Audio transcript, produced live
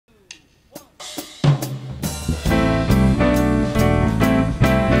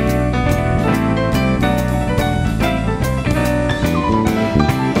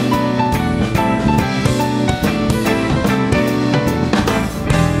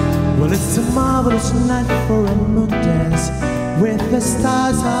It's a marvelous night for a moondance, with the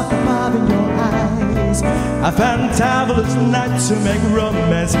stars up above in your eyes. A fantabulous night to make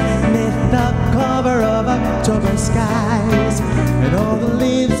romance beneath the cover of October skies. And all the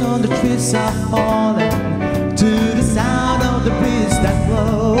leaves on the trees are falling to the sound of the breeze that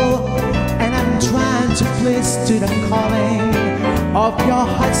blow. And I'm trying to please to the calling of your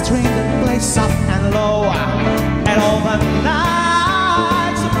heartstring that plays soft and low. And all the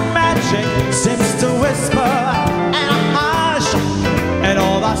night's magic seems to whisper and hush, and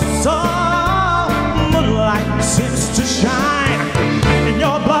all the sun moonlight seems to shine in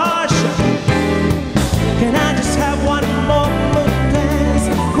your blush. Can I just have one more dance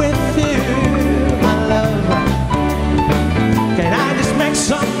with you, my love? Can I just make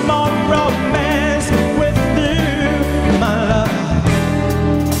some more romance with you, my love?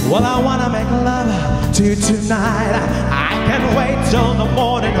 Well, I wanna make love to you tonight. I can't wait till the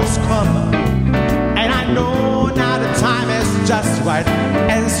morning has come, and I know now the time is just right,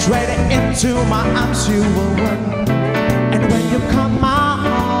 and straight into my arms you will run. And when you come, my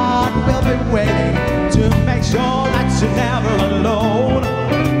heart will be waiting to make sure that you're never alone.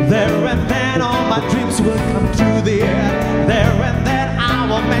 There and then all my dreams will come through the air. There and then I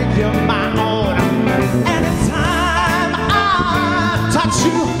will make you my own. Anytime I touch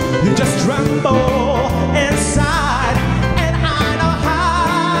you, you just tremble inside. And I know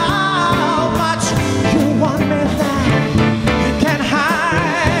how much you want me that you can't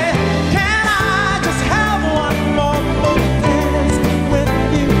hide. Can I just have one more dance with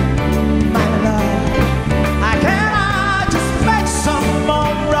you, my love? Can I just make some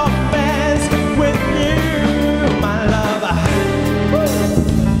more romance with you, my love?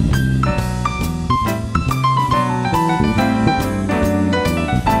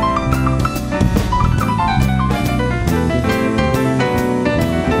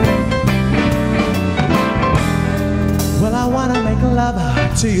 Well, I wanna make love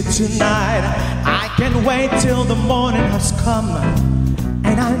to you tonight. I can't wait till the morning has come,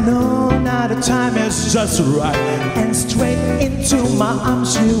 and I know now the time is just right, and straight into my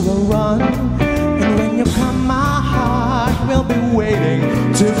arms you will run. And when you come, my heart will be waiting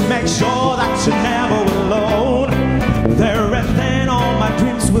to make sure that you're never alone. There and then all my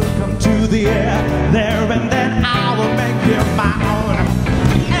dreams will come to the air. There and then I will make you my own.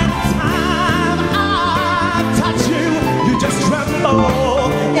 Anytime I touch you, you just tremble